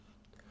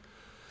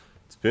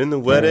Been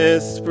the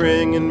wettest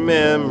spring in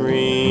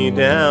memory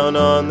down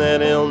on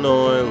that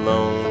Illinois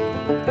loam.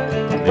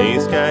 May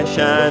sky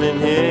shining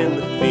in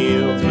the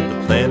fields, but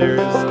the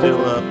planter's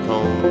still up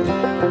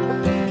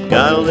home.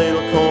 Got a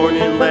little corn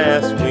in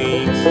last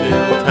week,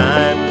 still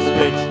time to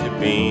switch to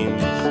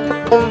beans.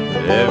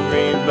 But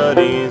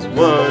everybody's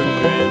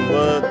wondering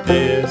what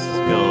this is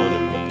gonna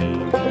mean.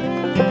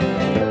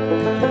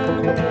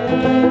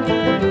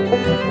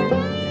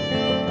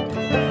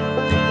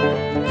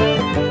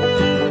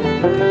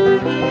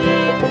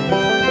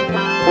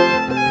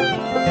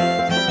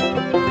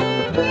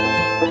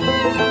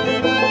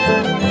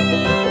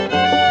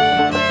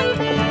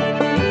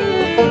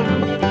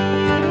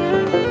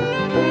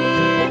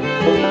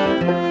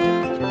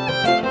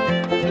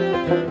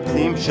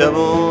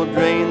 Shovel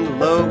drained the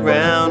low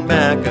ground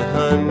back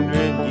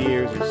 100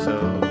 years or so.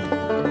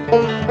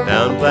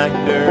 Found black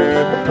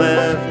dirt,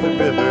 left the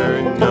river,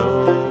 and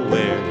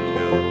nowhere to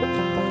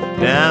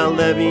go. Now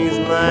levees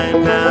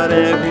line out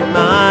every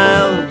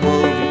mile, and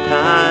will be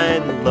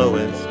tied the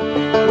lowest,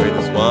 where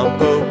the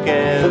swamp oak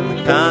and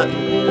the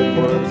cottonwood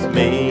once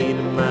made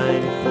a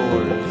mighty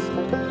forest.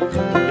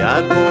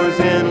 God pours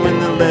in when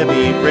the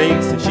levee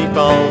breaks, and she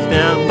falls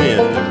down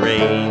with the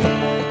rain.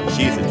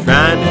 She's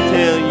trying to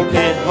tell you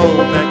can't hold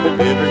back the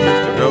river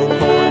just to grow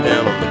corn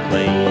down on the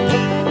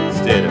plain.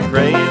 Instead of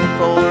praying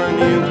for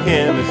new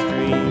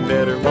chemistry,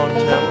 better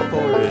watch how a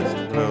forest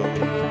grows.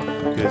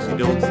 'Cause you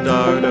don't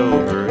start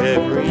over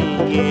every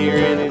year,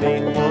 and it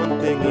ain't one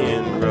thing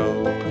in a row.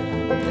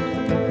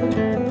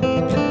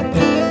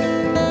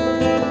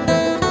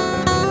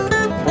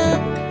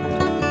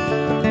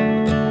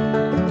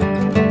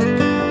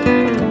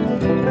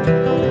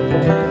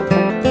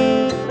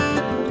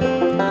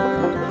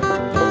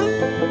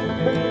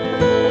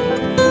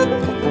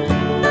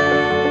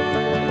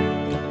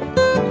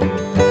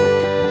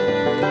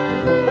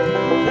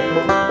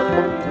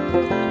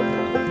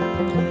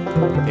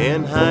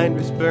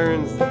 Anhydrous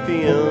burns the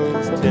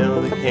fields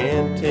till they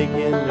can't take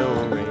in no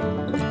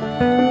rain.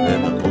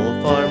 Then the whole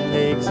farm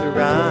takes a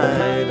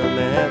ride on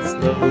that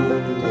slow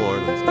New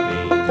Orleans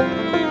train.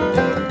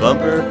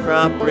 Bumper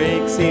crop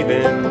breaks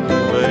even,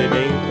 but it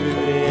ain't food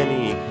of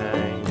any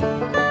kind.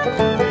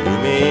 You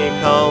may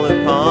call it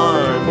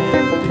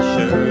farming, but it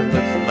sure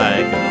looks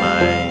like a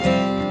mine.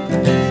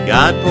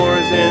 God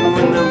pours in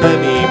when the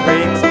levee